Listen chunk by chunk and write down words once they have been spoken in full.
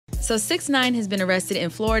So 6ix9ine has been arrested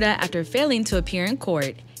in Florida after failing to appear in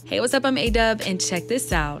court. Hey, what's up? I'm Ayeeedubb, and check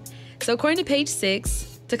this out. So according to page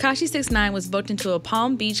 6, Tekashi 6ix9ine was booked into a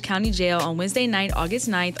Palm Beach County jail on Wednesday night, August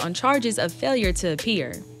 9th, on charges of failure to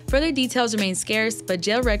appear. Further details remain scarce, but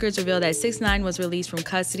jail records reveal that 6ix9ine was released from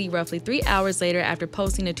custody roughly 3 hours later after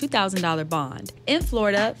posting a $2,000 bond. In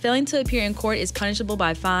Florida, failing to appear in court is punishable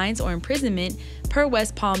by fines or imprisonment per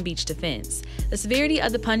West Palm Beach defense. The severity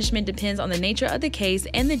of the punishment depends on the nature of the case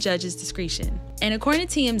and the judge's discretion. And according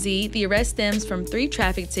to TMZ, the arrest stems from 3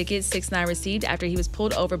 traffic tickets 6ix9ine received after he was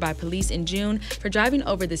pulled over by police in June for driving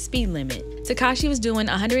over the speed limit. Tekashi was doing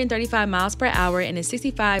 135 miles per hour in a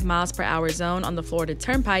 65 miles per hour zone on the Florida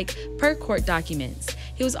Turnpike per court documents.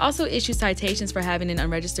 He was also issued citations for having an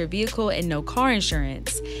unregistered vehicle and no car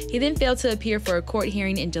insurance. He then failed to appear for a court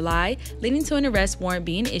hearing in July, leading to an arrest warrant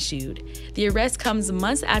being issued. The arrest comes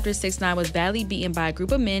months after 6ix9ine was badly beaten by a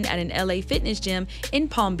group of men at an LA fitness gym in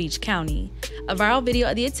Palm Beach County. A viral video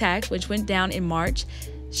of the attack, which went down in March,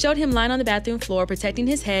 showed him lying on the bathroom floor protecting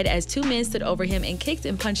his head as 2 men stood over him and kicked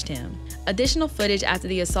and punched him. Additional footage after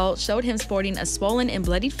the assault showed him sporting a swollen and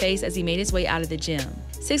bloodied face as he made his way out of the gym.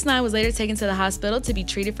 6ix9ine was later taken to the hospital to be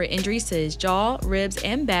treated for injuries to his jaw, ribs,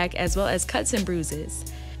 and back, as well as cuts and bruises.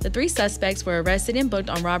 The 3 suspects were arrested and booked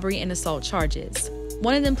on robbery and assault charges.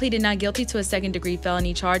 One of them pleaded not guilty to a second-degree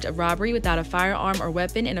felony charge of robbery without a firearm or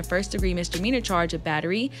weapon and a first-degree misdemeanor charge of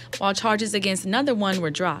battery, while charges against another one were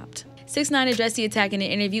dropped. 6ix9ine addressed the attack in an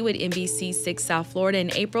interview with NBC 6 South Florida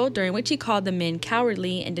in April, during which he called the men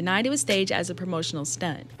cowardly and denied it was staged as a promotional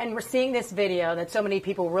stunt. And we're seeing this video that so many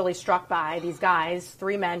people were really struck by, these guys,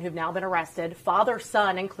 3 men who've now been arrested, father,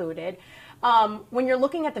 son included. When you're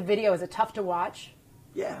looking at the video, is it tough to watch?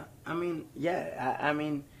 Yeah, I mean,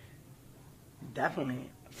 definitely.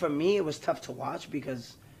 For me, it was tough to watch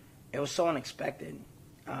because it was so unexpected.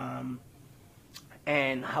 And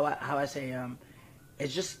how I say,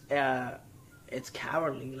 it's just, it's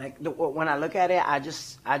cowardly. Like, when I look at it, I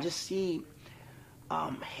just see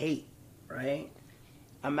hate, right?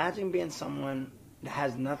 Imagine being someone that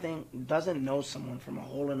has nothing, doesn't know someone from a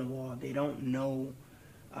hole in the wall. They don't know.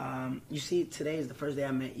 You see, today is the first day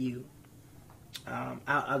I met you.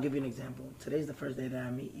 I'll give you an example. Today's the first day that I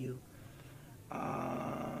meet you.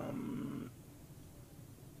 I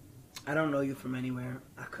don't know you from anywhere.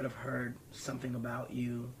 I could have heard something about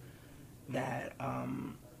you that I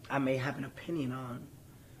may have an opinion on,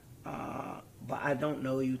 but I don't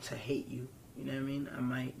know you to hate you. You know what I mean? I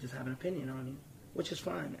might just have an opinion on you, which is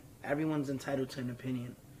fine. Everyone's entitled to an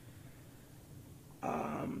opinion.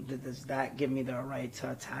 Does that give me the right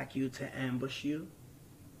to attack you, to ambush you?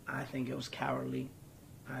 I think it was cowardly.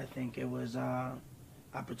 I think it was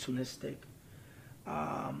opportunistic.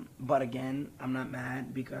 But again, I'm not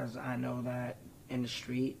mad because I know that in the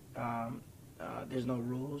street, there's no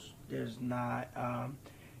rules. There's not, I'm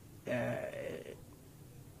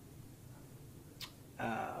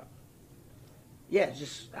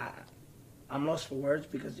lost for words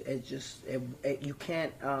because it's just, you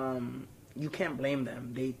can't blame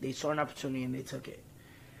them. They saw an opportunity and they took it.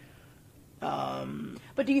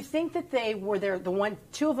 But do you think that they were there,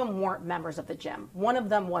 2 of them weren't members of the gym. One of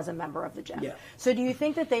them was a member of the gym. Yeah. So do you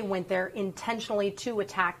think that they went there intentionally to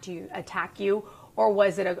attack you, or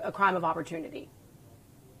was it a crime of opportunity?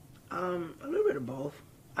 A little bit of both.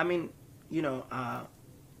 I mean, you know,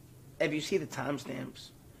 if you see the timestamps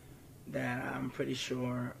that I'm pretty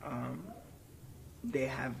sure they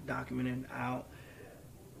have documented out,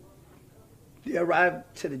 they arrived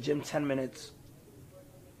to the gym 10 minutes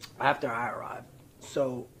after I arrived.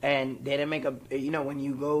 So, and they didn't make when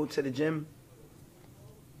you go to the gym,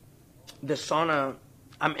 the sauna,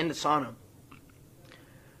 I'm in the sauna,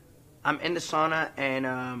 and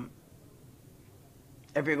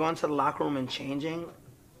if you're going to the locker room and changing,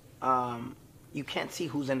 you can't see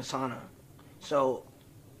who's in the sauna. So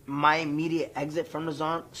my immediate exit from the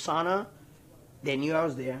sauna, they knew I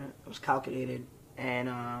was there. It was calculated, and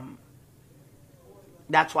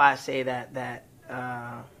that's why I say that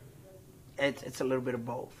it's a little bit of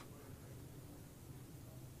both.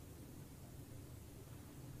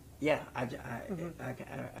 Yeah,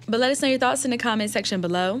 But let us know your thoughts in the comment section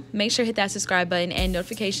below. Make sure to hit that subscribe button and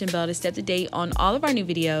notification bell to stay up to date on all of our new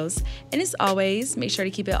videos. And as always, make sure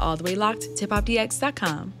to keep it all the way locked to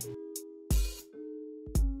HipHopDX.com.